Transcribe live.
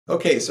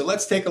Okay, so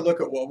let's take a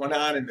look at what went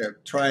on in the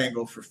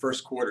triangle for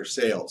first quarter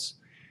sales.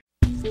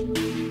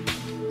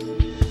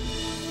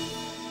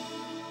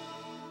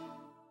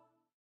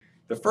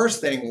 The first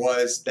thing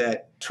was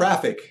that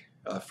traffic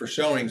for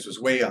showings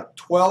was way up,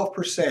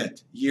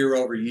 12% year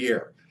over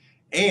year,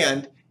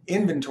 and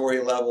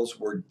inventory levels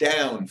were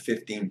down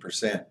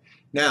 15%.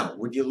 Now,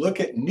 when you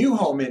look at new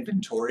home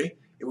inventory,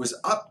 it was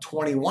up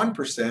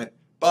 21%,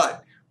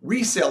 but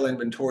resale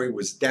inventory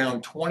was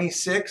down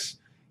 26%,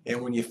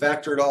 and when you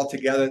factor it all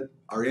together,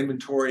 our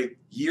inventory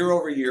year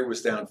over year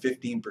was down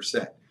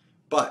 15%.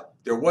 But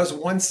there was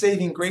one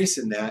saving grace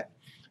in that.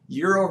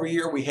 Year over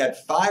year, we had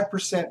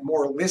 5%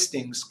 more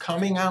listings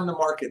coming on the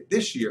market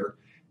this year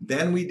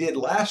than we did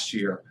last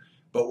year.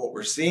 But what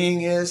we're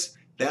seeing is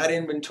that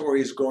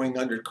inventory is going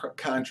under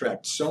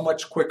contract so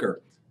much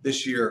quicker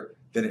this year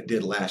than it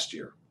did last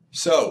year.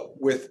 So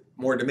with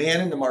more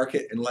demand in the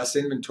market and less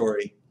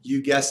inventory,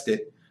 you guessed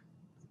it,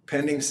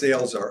 pending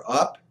sales are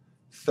up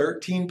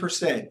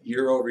 13%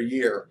 year over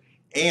year.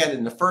 And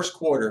in the first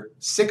quarter,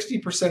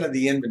 60% of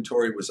the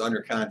inventory was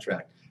under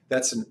contract.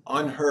 That's an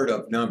unheard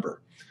of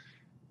number.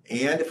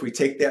 And if we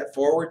take that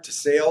forward to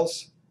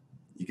sales,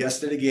 you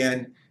guessed it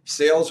again,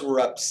 sales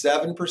were up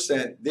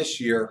 7% this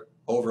year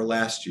over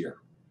last year.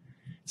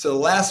 So the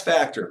last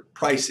factor,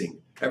 pricing.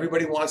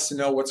 Everybody wants to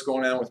know what's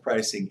going on with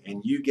pricing,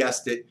 and you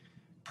guessed it,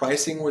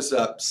 pricing was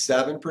up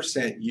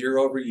 7% year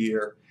over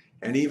year,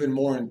 and even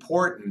more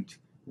important,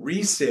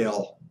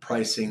 resale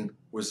pricing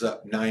was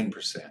up 9%.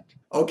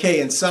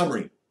 Okay, in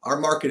summary, our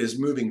market is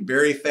moving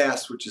very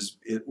fast, which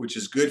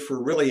is good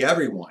for really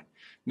everyone.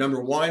 Number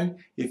one,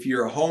 if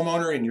you're a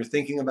homeowner and you're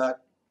thinking about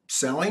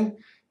selling,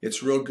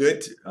 it's real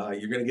good.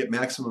 You're going to get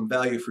maximum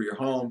value for your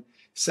home.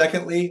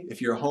 Secondly, if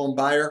you're a home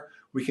buyer,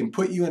 we can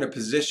put you in a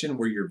position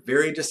where you're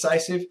very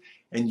decisive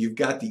and you've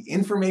got the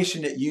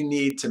information that you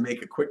need to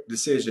make a quick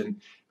decision,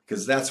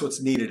 because that's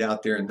what's needed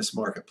out there in this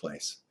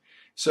marketplace.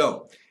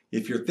 So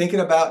if you're thinking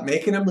about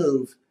making a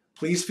move,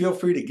 please feel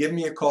free to give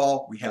me a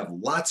call. We have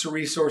lots of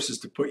resources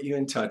to put you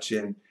in touch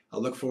in. I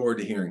look forward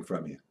to hearing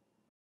from you.